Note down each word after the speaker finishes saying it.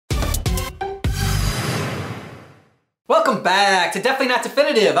Welcome back to Definitely Not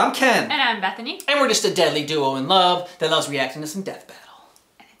Definitive. I'm Ken. And I'm Bethany. And we're just a deadly duo in love that loves reacting to some death battle.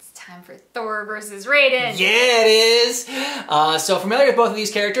 And it's time for Thor versus Raiden. Yeah, it is. So familiar with both of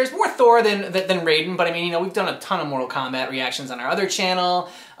these characters. More Thor than Raiden, but I mean, you know, we've done a ton of Mortal Kombat reactions on our other channel,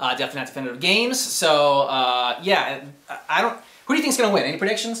 Definitely Not Definitive Games. So, yeah, who do you think's gonna win? Any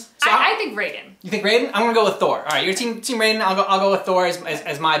predictions? So I think Raiden. You think Raiden? I'm gonna go with Thor. All right, you're team Raiden. I'll go with Thor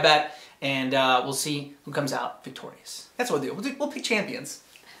as my bet. And we'll see who comes out victorious. That's what we'll do. We'll pick champions.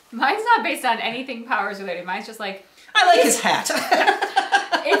 Mine's not based on anything powers related. Mine's just like... I like his hat.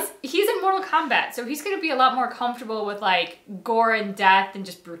 He's in Mortal Kombat, so he's going to be a lot more comfortable with like gore and death and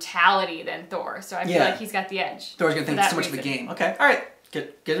just brutality than Thor. So I feel like he's got the edge. Thor's going to think it's too much of a game. Okay, all right.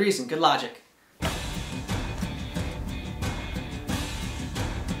 Good reason. Good logic.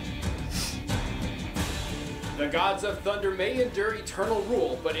 The gods of thunder may endure eternal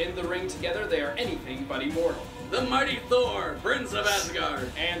rule, but in the ring together they are anything but immortal. The mighty Thor, Prince of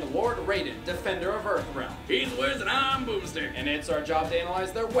Asgard. And Lord Raiden, Defender of Earthrealm. He's Wiz and I'm Boomstick. And it's our job to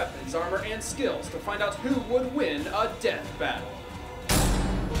analyze their weapons, armor, and skills to find out who would win a death battle.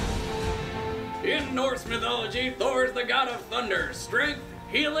 In Norse mythology, Thor's the god of thunder, strength,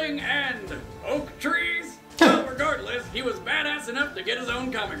 healing, and oak trees. Well, regardless, he was badass enough to get his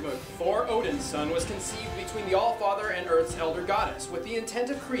own comic book. Thor, Odin's son, was conceived between the All-Father and Earth's elder goddess with the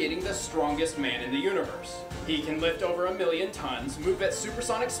intent of creating the strongest man in the universe. He can lift over 1,000,000 tons, move at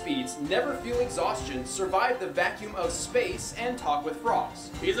supersonic speeds, never feel exhaustion, survive the vacuum of space, and talk with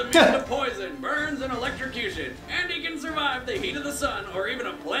frogs. He's immune to poison, burns, and electrocution, and he can survive the heat of the sun or even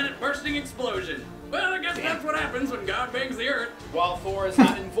a planet-bursting explosion. Well, I guess that's what happens when God bangs the earth. While Thor is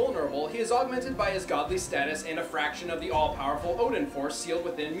not invulnerable, he is augmented by his godly status and a fraction of the all-powerful Odin force sealed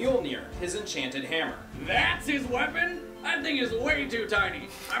within Mjolnir, his enchanted hammer. That's his weapon? That thing is way too tiny.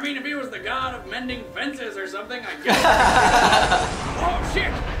 I mean, if he was the god of mending fences or something, I guess. Oh,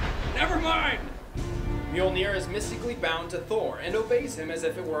 shit! Never mind! Mjolnir is mystically bound to Thor and obeys him as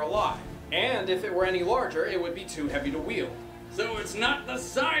if it were alive. And if it were any larger, it would be too heavy to wield. So it's not the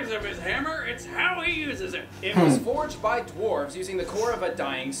size of his hammer, it's how he uses it. It was forged by dwarves using the core of a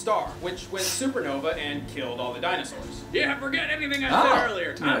dying star, which went supernova and killed all the dinosaurs. Yeah, forget anything I said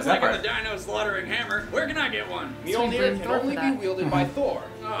earlier. I'm taking the dino slaughtering hammer. Where can I get one? Mjolnir can only be wielded by Thor,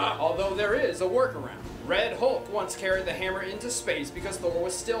 although there is a workaround. Red Hulk once carried the hammer into space because Thor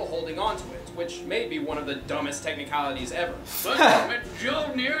was still holding onto it, which may be one of the dumbest technicalities ever. But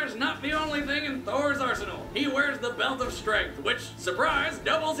Mjolnir is not the only thing in Thor's arsenal. He wears the Belt of Strength, which, surprise,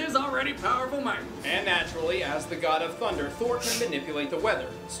 doubles his already powerful might. And naturally, as the god of thunder, Thor can manipulate the weather.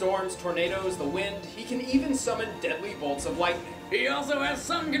 Storms, tornadoes, the wind, he can even summon deadly bolts of lightning. He also has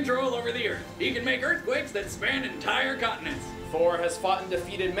some control over the earth. He can make earthquakes that span entire continents. Thor has fought and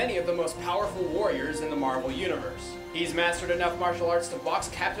defeated many of the most powerful warriors in the Marvel Universe. He's mastered enough martial arts to box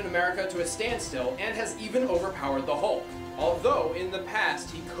Captain America to a standstill and has even overpowered the Hulk. Although, in the past,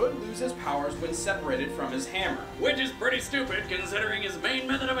 he could lose his powers when separated from his hammer. Which is pretty stupid, considering his main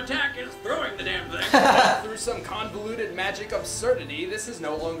method of attack is throwing the damn thing. But through some convoluted magic absurdity, this is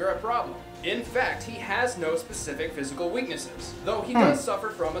no longer a problem. In fact, he has no specific physical weaknesses, though he does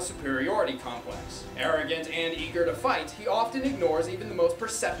suffer from a superiority complex. Arrogant and eager to fight, he often ignores even the most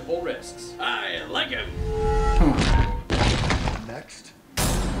perceptible risks. I like him. Next.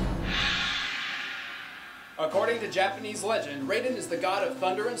 According to Japanese legend, Raiden is the god of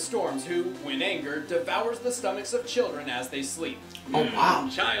thunder and storms who, when angered, devours the stomachs of children as they sleep. Oh, wow.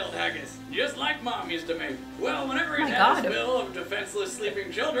 Child haggis, just like Mom used to make. Well, whenever he had his fill of defenseless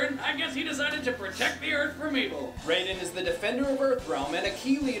sleeping children, I guess he decided to protect the Earth from evil. Raiden is the defender of Earthrealm and a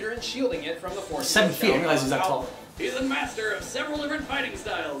key leader in shielding it from the forces 7 of feet, I didn't realize he was that tall. He's a master of several different fighting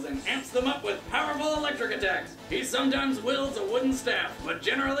styles and amps them up with powerful electric attacks. He sometimes wields a wooden staff, but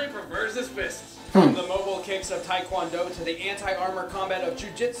generally prefers his fists. From the mobile kicks of Taekwondo to the anti-armor combat of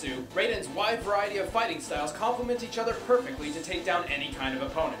Jiu-Jitsu, Raiden's wide variety of fighting styles complement each other perfectly to take down any kind of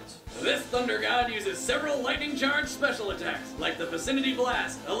opponent. This Thunder God uses several lightning-charged special attacks, like the Vicinity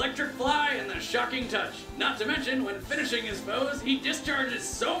Blast, Electric Fly, and the Shocking Touch. Not to mention, when finishing his foes, he discharges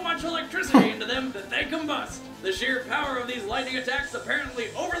so much electricity into them that they combust. The sheer power of these lightning attacks apparently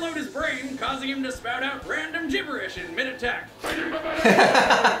overload his brain, causing him to spout out random gibberish in mid-attack.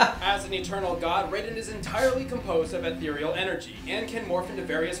 As an eternal god, Raiden is entirely composed of ethereal energy and can morph into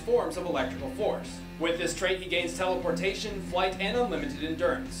various forms of electrical force. With this trait, he gains teleportation, flight, and unlimited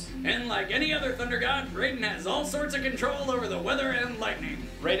endurance. And like any other Thunder God, Raiden has all sorts of control over the weather and lightning.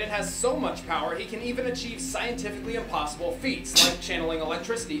 Raiden has so much power, he can even achieve scientifically impossible feats, like channeling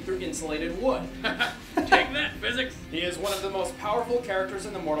electricity through insulated wood. Take that, physics! He is one of the most powerful characters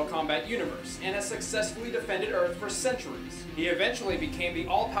in the Mortal Kombat universe, and has successfully defended Earth for centuries. He eventually became the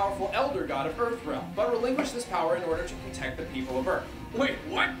all-powerful Elder God of Earthrealm, but relinquished this power in order to protect the people of Earth. Wait,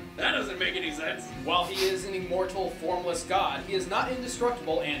 what? That doesn't make any sense. While he is an immortal, formless god, he is not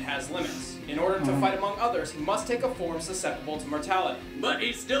indestructible and has limits. In order to fight among others, he must take a form susceptible to mortality. But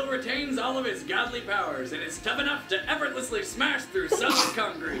he still retains all of his godly powers and is tough enough to effortlessly smash through solid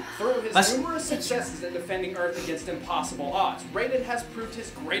concrete. Through his numerous successes in defending Earth against impossible odds, Raiden has proved his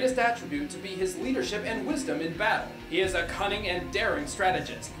greatest attribute to be his leadership and wisdom in battle. He is a cunning and daring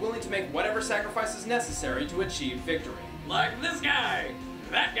strategist, willing to make whatever sacrifices necessary to achieve victory. Like this guy,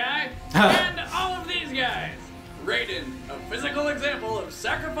 that guy, and all of these guys. Raiden, a physical example of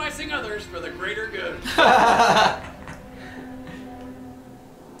sacrificing others for the greater good.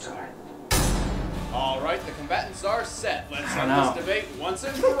 Sorry. Alright, the combatants are set. Let's have this debate once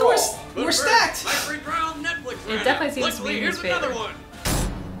and for all. We're stacked! My free trial Netflix It definitely seems to be in his here's another favor. one.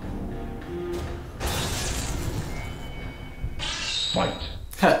 Fight.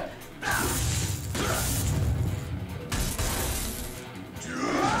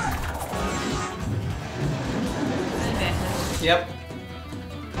 Advantage. Yep.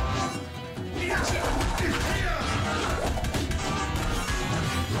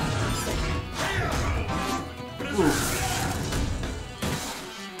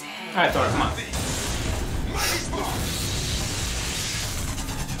 Alright, Thor, come on.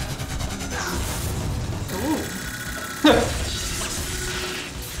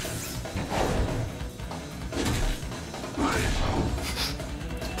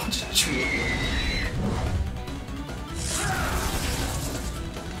 Punch a tree.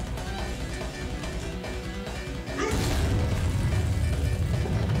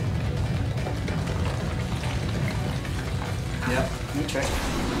 Yep, okay.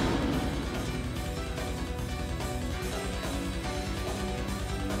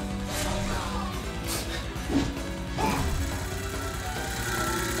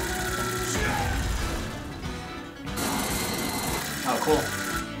 Oh, cool.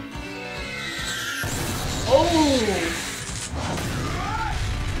 Oh!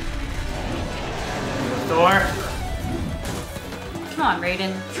 Thor. Come on,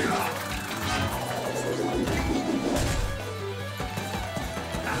 Raiden.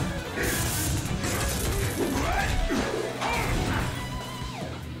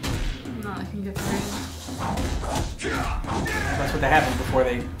 I'm not looking good for Raiden. That's what happens before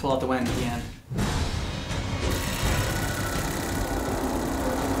they pull out the wind at the end.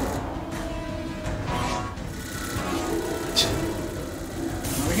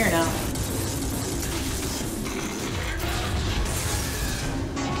 Over here now.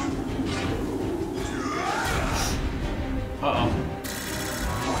 Uh-oh.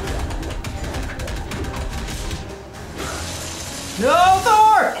 No,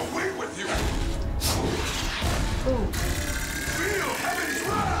 Thor! Away with you! Ooh. Feel heaven's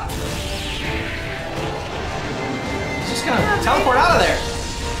wrath! He's just gonna teleport out of there.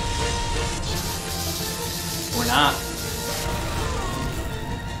 Or not.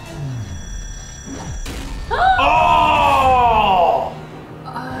 Oh!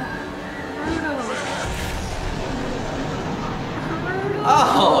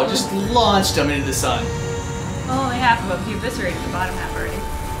 Oh, just launched him into the sun. Only half of him. He eviscerated the bottom half already.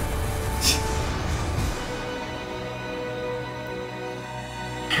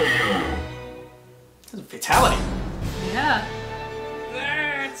 That's a fatality. Yeah.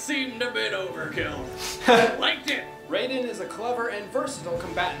 That seemed a bit overkill. Liked it. Raiden is a clever and versatile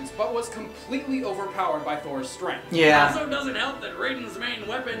combatant, but was completely overpowered by Thor's strength. Yeah. Also doesn't help that Raiden's main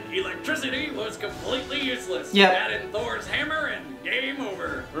weapon, electricity, was completely useless. Yep. Add in Thor's hammer and game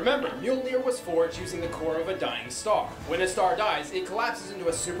over. Remember, Mjolnir was forged using the core of a dying star. When a star dies, it collapses into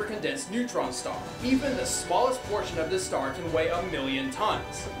a supercondensed neutron star. Even the smallest portion of this star can weigh 1,000,000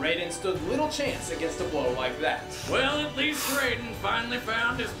 tons. Raiden stood little chance against a blow like that. Well, at least Raiden finally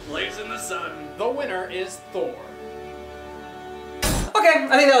found his place in the sun. The winner is Thor. Okay,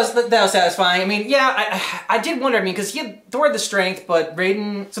 I think that was satisfying. I mean, yeah, I did wonder. I mean, because Thor had the strength, but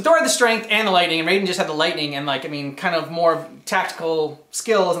Raiden. So Thor had the strength and the lightning, and Raiden just had the lightning and like, I mean, kind of more tactical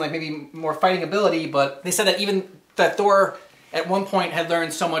skills and like maybe more fighting ability. But they said that even that Thor at one point had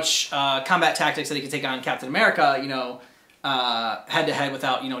learned so much combat tactics that he could take on Captain America, you know, head to head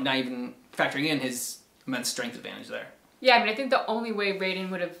without, you know, not even factoring in his immense strength advantage there. Yeah, I mean, I think the only way Raiden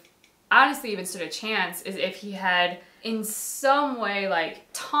would have honestly even stood a chance is if he had in some way like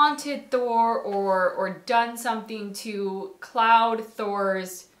taunted Thor or done something to cloud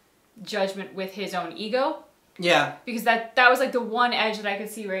Thor's judgment with his own ego. Yeah. Because that was like the one edge that I could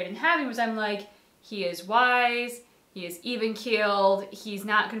see Raiden having, was I'm like, he is wise, he is even-keeled, he's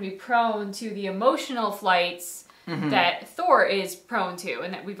not going to be prone to the emotional flights that Thor is prone to,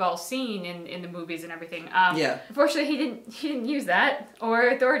 and that we've all seen in the movies and everything. Yeah. Unfortunately, he didn't use that,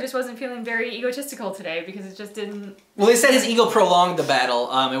 or Thor just wasn't feeling very egotistical today, because it just didn't... Well, they said his ego prolonged the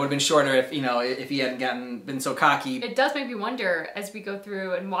battle. It would have been shorter if, you know, if he hadn't been so cocky. It does make me wonder, as we go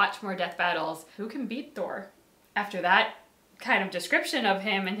through and watch more death battles, who can beat Thor after that kind of description of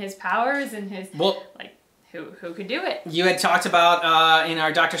him and his powers and his... Well, like, who could do it? you had talked about in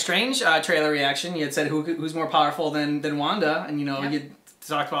our Doctor Strange trailer reaction, you had said who's more powerful than Wanda, and you know, you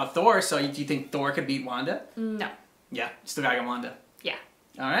talked about Thor, so do you think Thor could beat Wanda? No. Yeah, still got Wanda. Yeah.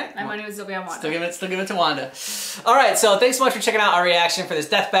 All right. My money would still be on Wanda. Still give it to Wanda. All right, so thanks so much for checking out our reaction for this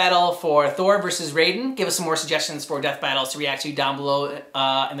death battle for Thor versus Raiden. Give us some more suggestions for death battles to react to down below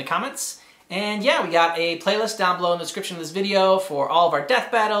in the comments. And yeah, we got a playlist down below in the description of this video for all of our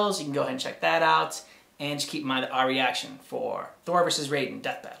death battles. You can go ahead and check that out. And just keep in mind that our reaction for Thor versus Raiden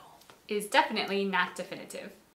death battle is definitely not definitive.